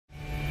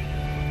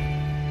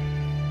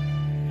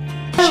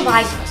Oh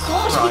my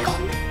god, we got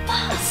on the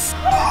bus.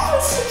 Oh,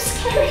 it's so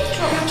scary.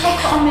 Drop your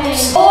chocolate on me.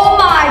 Oh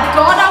my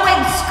god, I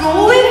went to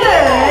school with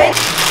her.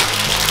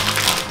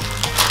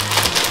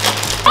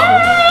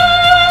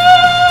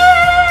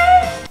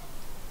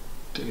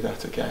 Do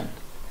that again,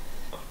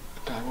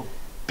 and I will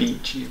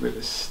beat you with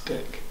a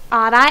stick.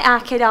 Alright, our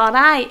kid,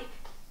 alright.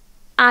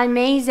 I'm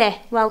Maisie.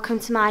 Welcome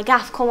to my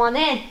gaff. Come on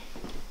in.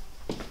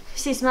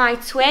 This is my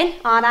twin.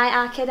 Alright,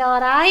 our kid,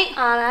 alright.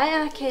 Alright,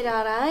 our kid,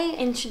 alright.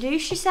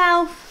 Introduce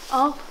yourself.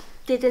 Oh,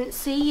 didn't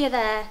see you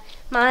there.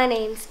 My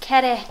name's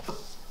Kerry.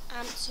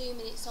 I'm 2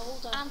 minutes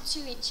older. I'm 2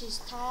 inches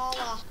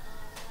taller.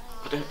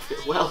 I don't feel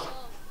well.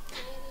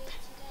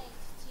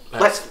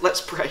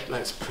 Let's pray.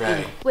 Let's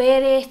pray.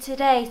 We're here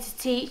today to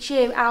teach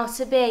you how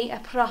to be a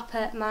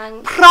proper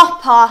mank.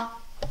 Proper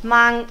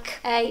mank.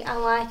 Hey, I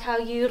like how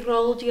you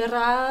rolled your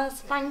R's.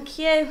 Thank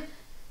you.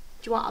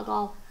 Do you want a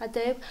go? I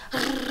do.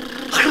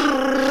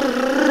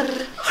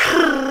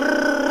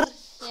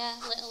 Yeah,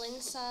 little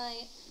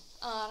insight.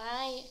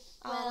 Alright.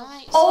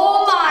 Alright.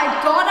 Oh my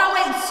god, I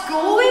went to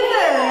school with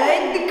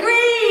her. The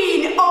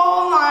green.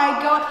 Oh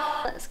my god.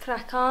 Let's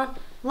crack on.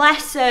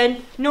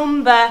 Lesson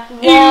number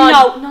 1.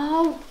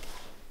 No.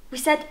 We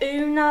said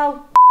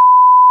uno.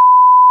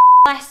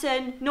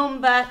 Lesson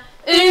number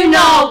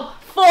Uno.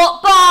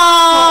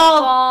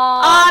 Football.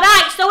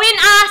 Alright, so in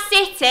our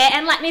city,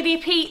 and let me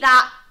repeat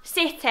that,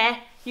 city,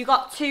 you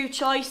got 2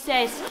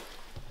 choices.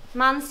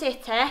 Man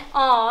City,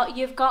 Or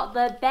you've got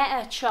the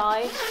better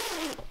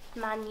choice.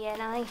 Man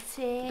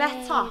United.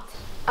 better.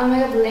 Oh my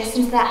god,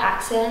 listen to that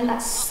accent.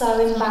 That's so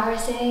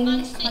embarrassing.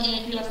 I don't know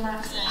if you have an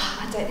accent.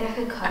 I don't think I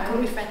could cope. I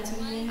couldn't be friends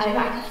with you. I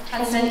might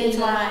I'd send you to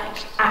like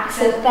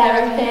accent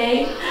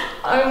therapy.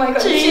 Oh my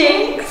god,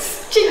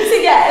 Jinx. Jinx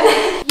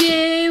again.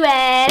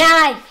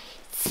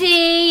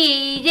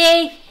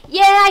 U-N-I-T-E-D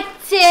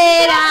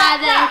United are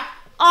the...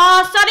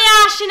 Oh, sorry,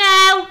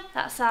 Chanel.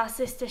 That's our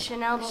sister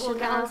Chanel, but we'll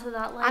get onto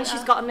that later. And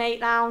she's got a mate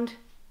round.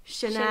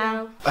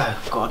 Chanel.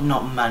 Oh God,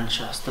 not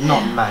Manchester,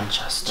 not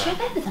Manchester. Do you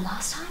remember the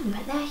last time we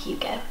went there,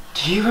 Hugo?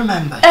 Do you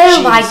remember?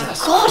 Oh my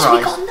Jesus god, Christ.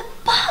 we got on the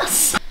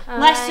bus.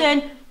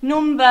 Lesson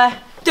number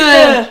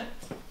 2.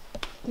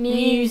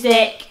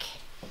 Music.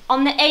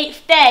 On the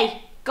 8th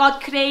day, God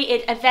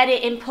created a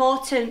very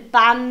important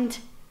band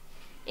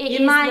It You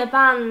is might- the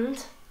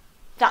band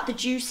that the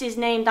juice is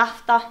named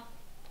after.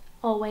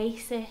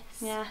 Oasis.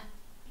 Yeah.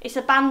 It's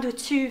a band with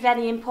 2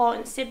 very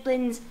important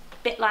siblings,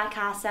 bit like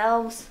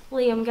ourselves.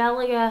 Liam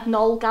Gallagher.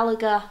 Noel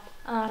Gallagher.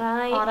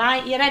 Alright.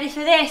 Alright, you ready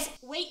for this?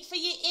 Wait for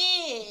your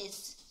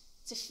ears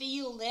to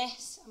feel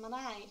this, am I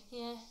right?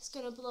 Yeah, it's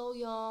gonna blow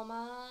your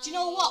mind. Do you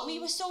know what? We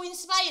were so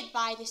inspired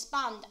by this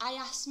band, I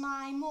asked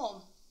my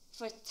mum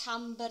for a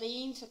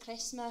tambourine for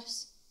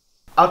Christmas.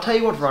 I'll tell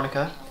you what,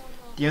 Veronica.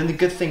 The only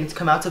good thing to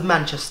come out of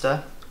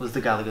Manchester was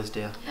the Gallagher's,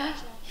 dear.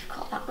 You've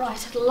got that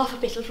right. I'd love a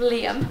bit of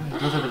Liam. A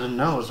little bit of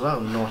no as well,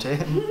 naughty.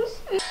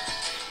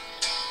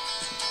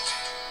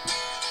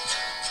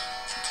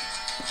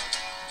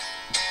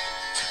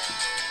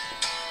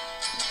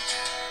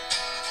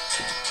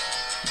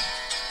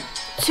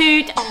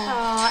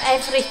 Oh,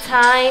 every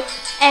time.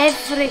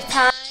 Every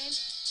time.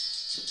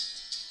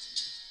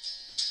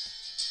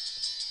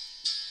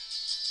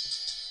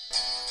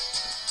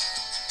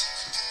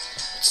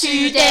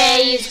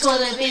 Today is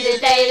gonna be the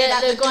day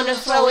that they're gonna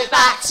throw it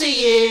back to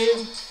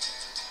you.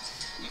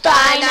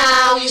 By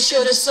now you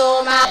should have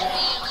saw my...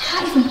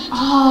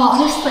 Oh,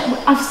 honestly,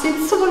 I've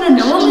seen someone I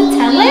know on the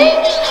telly.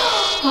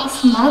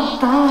 That's mad,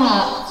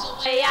 that.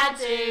 way I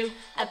do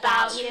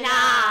about you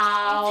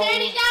now.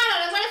 Turn it down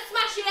and I'm gonna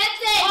smash your head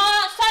in.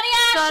 Oh,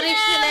 sorry,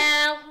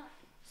 Chanel.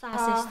 It's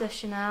our sister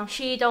Chanel.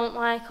 She don't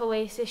like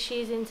Oasis,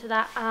 she's into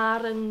that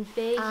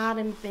R&B.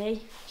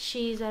 R&B.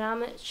 She's an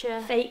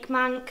amateur. Fake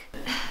mank.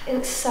 It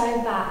looks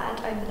so bad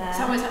over there. Is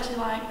that what it's actually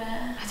like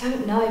there? I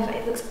don't know, but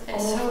it looks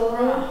It's awful. so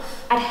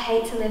rough. I'd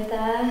hate to live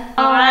there.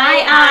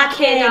 Alright, our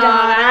kid,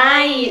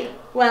 alright.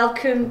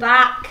 Welcome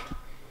back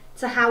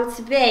to How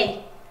to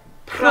Be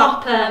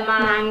Proper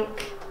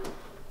Mank.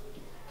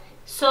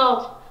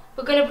 So,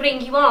 we're going to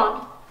bring you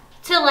on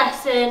to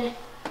lesson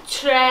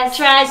Tres.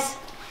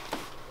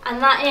 And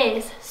that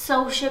is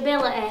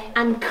sociability.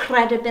 And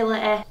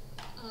credibility. Alright.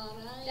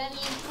 Very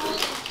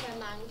important for a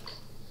mank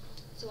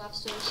to have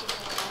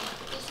sociability.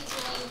 This is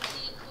where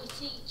you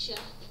teach you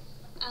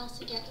how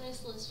to get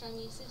rizzlers from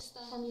your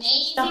sister.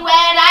 Maisie, where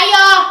are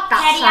you?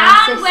 That's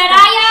our sister. Where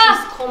are you?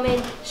 She's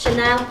coming.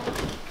 Chanel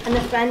and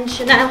a friend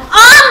Chanel.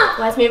 Ah!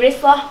 Where's my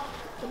Rizzler?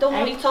 I don't know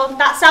what you're talking.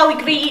 That's how we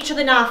greet each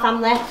other in our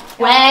family.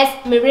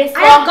 Where's my Rizzler?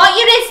 I haven't got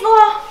your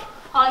Rizzler.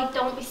 Oh,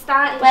 don't be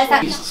starting. Where's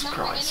that? Jesus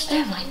Christ.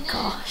 Oh my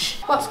gosh.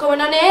 What's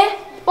going on here?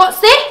 What's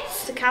this?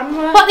 It's the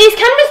camera. What are these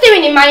cameras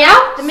doing in my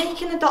house? They're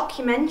making a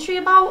documentary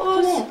about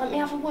us. Come here, let me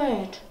have a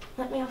word.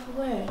 Let me have a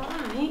word.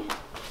 Alright.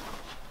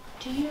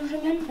 Do you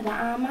remember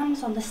that our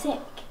mum's on the sick?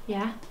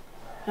 Yeah.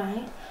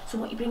 Right. So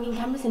what are you bringing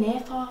cameras in here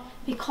for?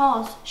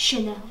 Because,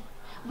 Chanel,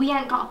 we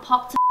ain't got a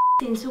pot to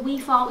in, so we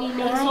thought we'd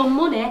make some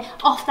money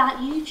off that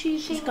YouTube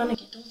She's thing. gonna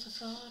get done for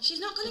fraud. She's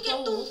not going to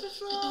get done for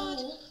fraud.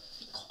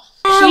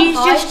 She's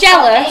just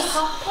jealous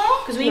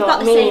because we've got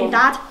the same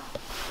dad.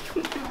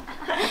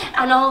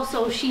 And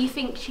also, she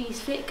thinks she's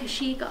fit because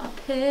she got a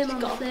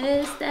perm on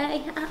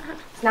Thursday.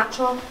 It's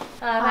natural.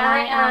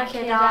 Alright,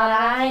 kid,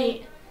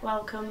 alright.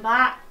 Welcome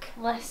back.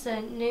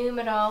 Lesson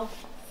numero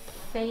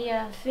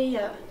fear.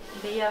 Fear.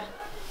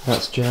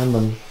 That's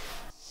German.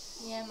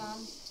 Yeah, man.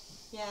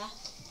 Yeah.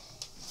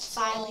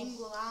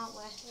 Bilingual, aren't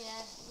we?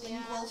 Yeah,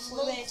 Lingual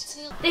fluid.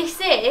 This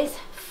is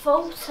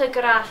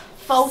photograph.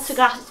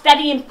 Photographs. It's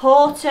very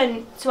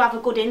important to have a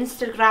good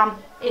Instagram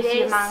It if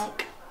you're is.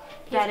 mank.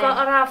 You've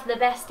got to have the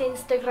best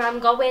Instagram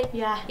going.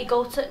 Yeah. You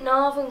go to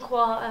Northern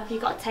Quarter. You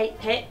got to take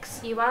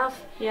pics. You have.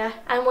 Yeah.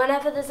 And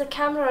whenever there's a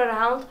camera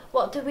around,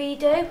 what do? We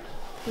do this.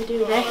 Be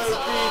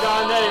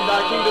thy name,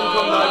 thy kingdom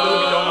come, thy will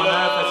be done on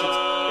earth as it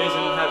is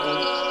in heaven,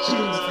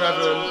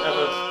 forever and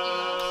ever.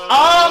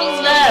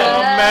 Amen.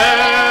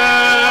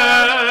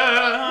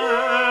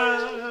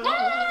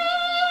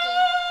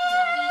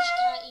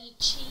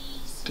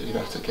 Do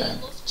that again.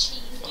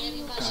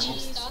 I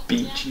will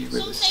beat you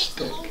with a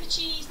stick.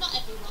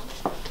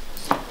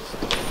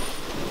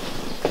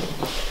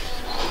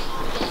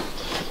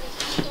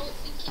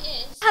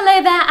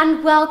 Hello there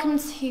and welcome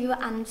to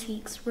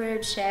Antiques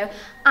Roadshow.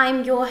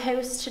 I'm your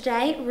host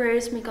today,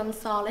 Rosemary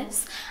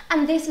Gonzalez,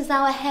 and this is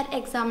our head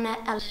examiner,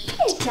 Ella.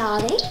 Hey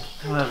darling.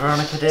 Hello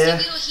Veronica dear.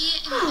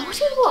 Oh,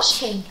 what are you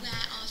watching?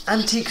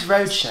 Antiques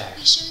Roadshow.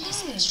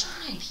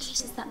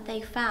 Pieces that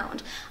they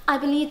found. I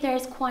believe there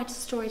is quite a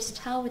story to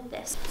tell with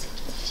this.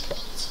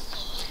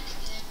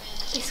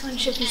 This one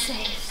should be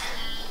safe.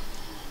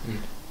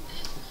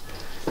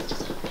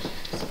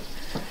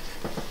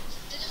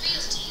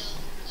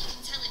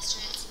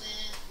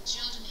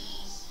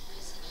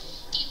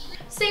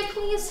 So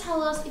please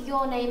tell us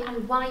your name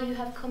and why you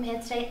have come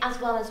here today, as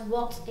well as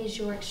what is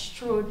your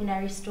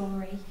extraordinary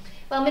story.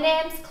 Well, my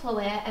name's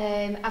Chloe.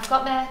 I've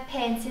got my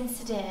paintings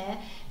today.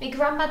 My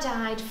grandma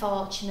died,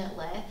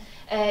 fortunately.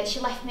 She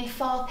left me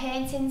 4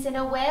 paintings in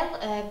a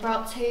will,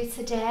 brought 2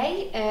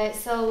 today.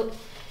 So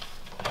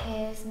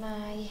here's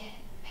my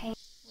painting.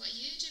 What are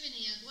you doing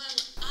here? Well,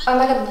 Oh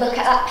my god, look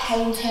at that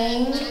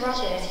painting.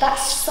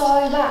 That's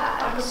so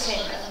bad.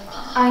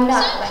 I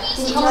know.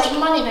 How much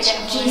money they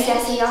get for it?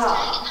 GCSE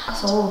art.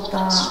 That's old,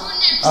 that.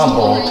 I'm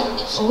bored.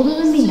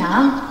 Older than me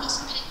now.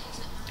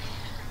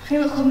 I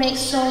think we could make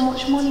so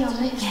much money on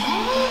this.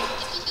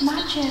 Yeah.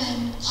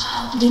 Imagine.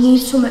 We need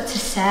something to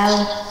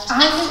sell.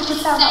 I think we could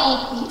sell that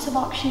old pizza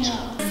box, you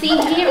know. See,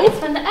 here it is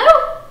from the...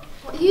 Oh!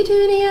 What are you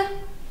doing here?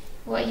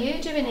 What are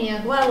you doing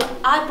here? Well,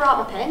 I brought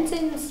my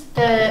paintings.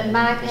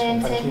 My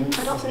paintings.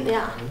 I don't think they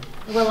are.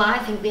 Well, I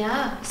think they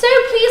are. So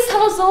please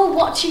tell us all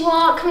what you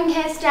are coming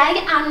here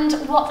today and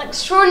what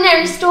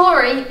extraordinary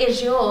story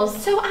is yours.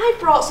 So I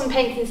brought some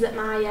paintings that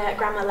my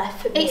grandma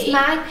left for me. It's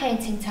my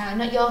painting time,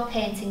 not your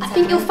painting time. I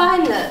think you'll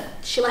find that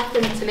she left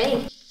them to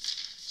me.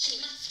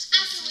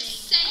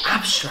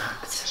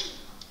 Abstract.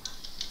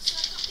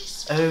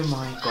 Oh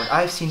my god,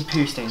 I've seen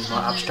poo stains more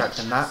abstract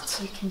than that.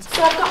 So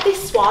I've got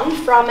this one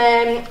from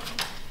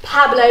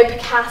Pablo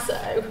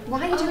Picasso.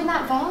 Why are you doing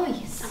that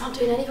voice? I'm not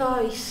doing any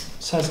voice.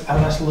 Says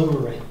L.S.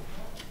 Lowry.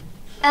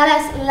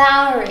 L.S.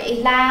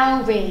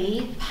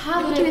 Lowry.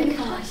 Pablo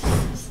Picasso.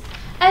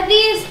 Are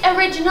these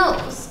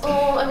originals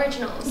or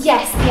originals?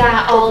 Yes, they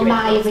are all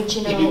my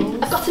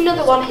originals. I've got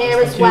another one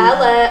here as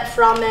well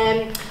from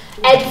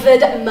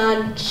Edvard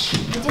Munch.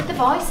 You did the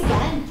voice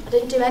again. I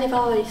didn't do any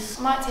voice.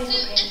 I might take a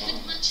picture.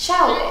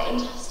 Shall we?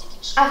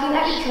 I think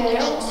that'd be cool.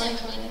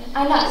 I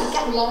know, we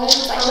get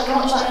loads. Like, look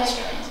how much.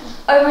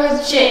 Oh my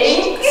god,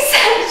 Jinx!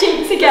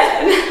 Jinx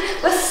again.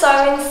 We're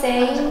so in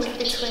sync.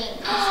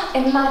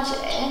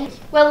 Imagine.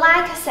 Well,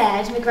 like I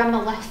said, my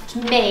grandma left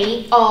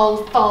me all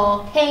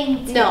 4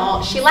 paintings.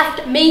 No, she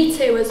left me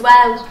 2 as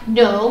well.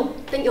 No.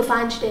 I think you'll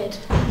find she did.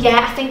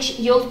 Yeah, I think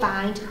you'll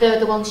find they're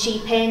the ones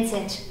she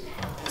painted.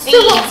 So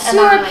what's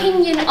your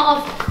opinion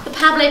of the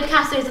Pablo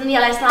Picassos and the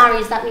L.S.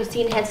 Lowrys that we've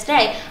seen here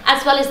today,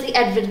 as well as the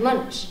Edvard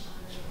Munch?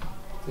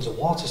 There's a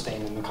water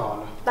stain in the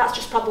corner. That's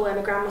just probably where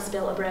my grandma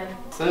spilled her bread.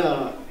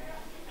 So,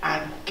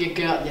 I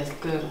got this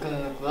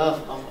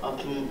glove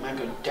of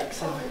Michael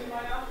Jackson.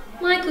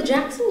 Michael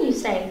Jackson, you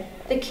say?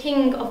 The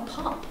king of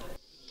pop.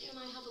 can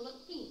I have a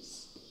look,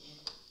 please?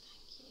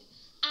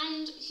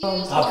 Thank you.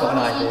 And I've got an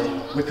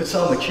idea. We could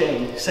sell the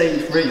chain, say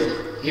it's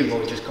real, even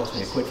though it just cost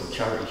me £1 from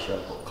charity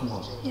shop, but come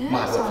on, Yeah,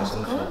 might work for sounds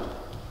something. good.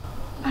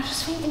 I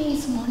just think we need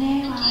some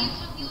money, like,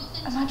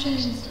 imagine.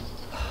 Just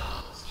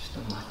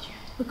imagine.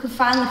 We could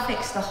finally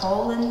fix the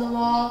hole in the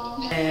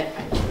wall.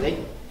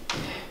 Actually,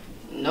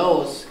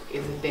 nose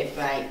is a bit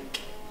like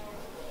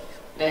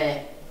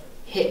the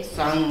hit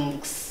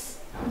songs.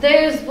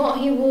 Those what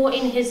he wore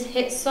in his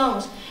hit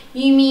songs.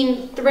 You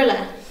mean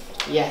Thriller?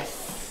 Yes.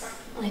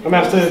 I'm gonna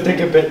have to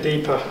dig a bit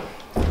deeper.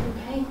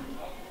 Okay.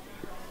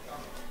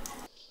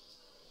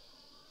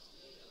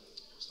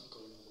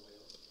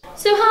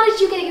 So how did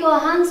you get your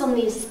hands on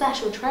these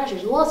special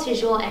treasures? What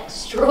is your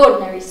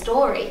extraordinary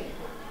story?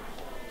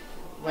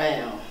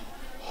 Well,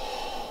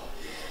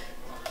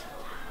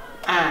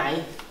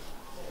 I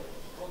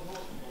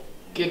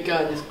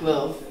got this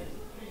glove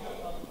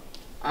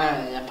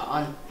I put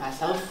on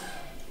myself.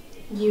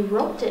 You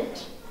rubbed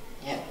it?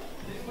 Yep.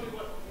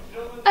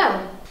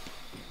 Oh.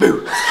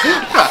 Boo!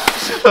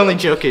 Only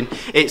joking.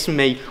 It's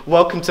me.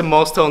 Welcome to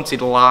Most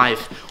Haunted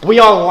Live. We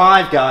are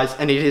live, guys,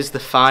 and it is the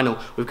final.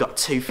 We've got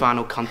 2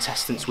 final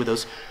contestants with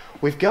us.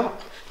 We've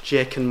got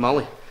Jake and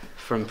Molly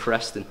from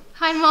Preston.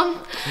 Hi,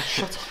 Mum.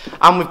 Shut up.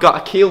 And we've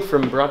got Akil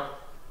from Brad.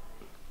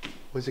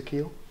 Was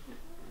Akil?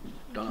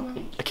 Don't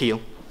know. Akil.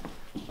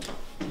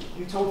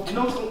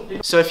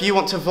 So if you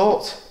want to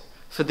vote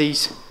for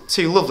these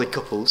 2 lovely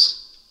couples,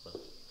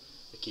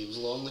 Akil's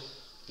lonely.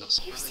 Who's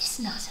this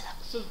nutter?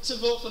 To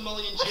vote for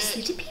Molly and Jake.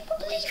 Honestly, do people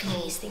believe in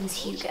these things,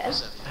 Hugo?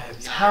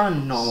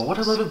 paranormal. What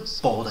a load of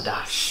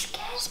balderdash.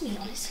 Scares me,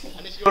 honestly.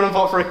 And if you want to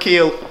vote for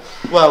Akil,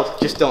 well,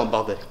 just don't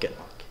bother. Get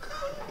back.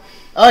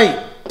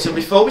 Oi! So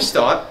before we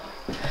start,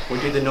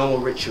 we'll do the normal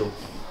ritual.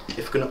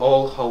 If we can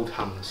all hold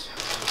hands.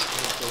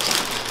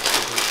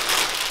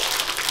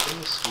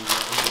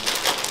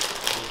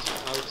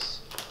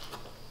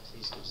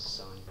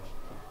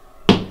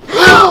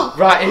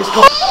 Right, it's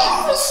called.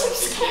 Oh, that's so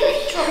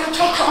scary. Drop your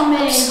chocolate on me.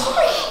 I'm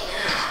sorry.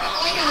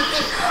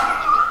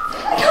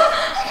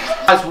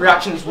 As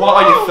reactions, what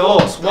are your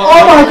thoughts? What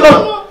Oh my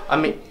god! I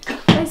mean,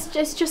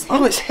 It's just.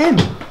 Oh, it's him!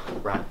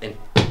 right, in.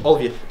 All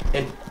of you,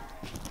 in.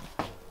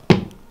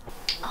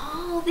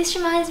 Oh, this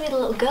reminds me of the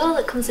little girl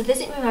that comes to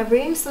visit me in my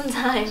room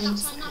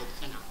sometimes.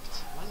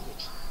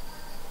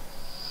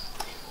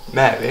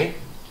 Mary,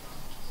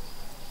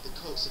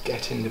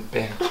 get in the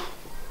bin.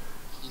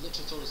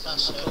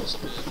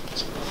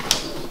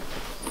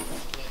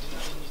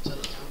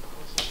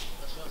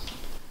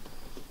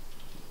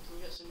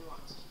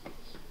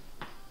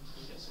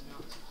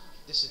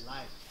 This is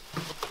live.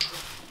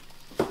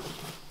 Try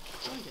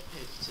and get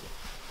paid for today.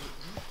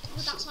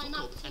 Well, that's why I'm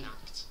acting. An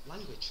act.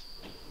 Language.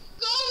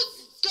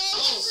 Ghost!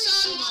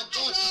 Oh my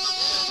god!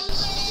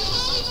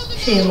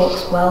 She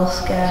looks well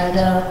scared.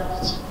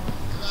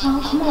 Oh,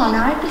 come on,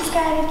 I'd be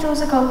scared if there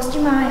was a ghost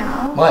in my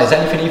house. Why, has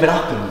anything even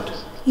happened?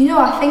 You know,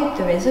 I think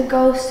there is a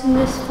ghost in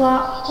this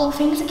flat. Well,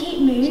 things keep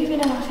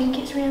moving and I think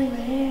it's really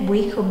weird.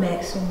 We could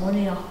make some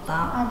money off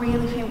that. I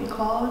really think we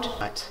could.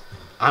 Right,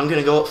 I'm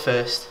gonna go up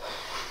first.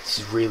 This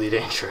is really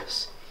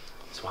dangerous.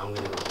 That's why I'm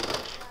gonna go up.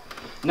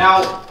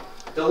 Now,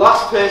 the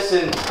last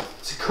person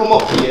to come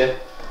up here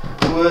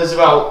was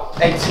about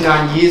 8 to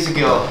 9 years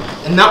ago,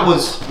 and that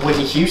was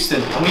Whitney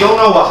Houston, and we all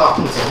know what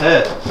happened to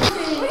her.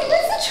 Wait,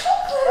 where's the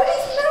chocolate?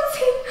 It's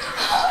melting.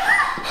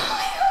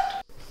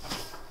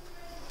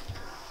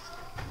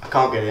 I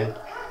can't get in.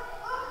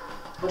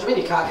 What do you mean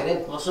you can't get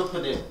in? What's up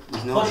with it?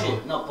 There's no Push one.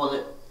 it, not pull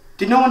it.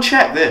 Did no one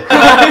check this?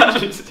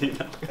 This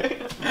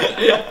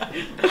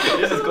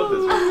is good,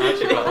 this one.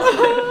 Actually,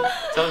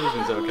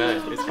 television's okay,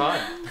 it's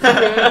fine.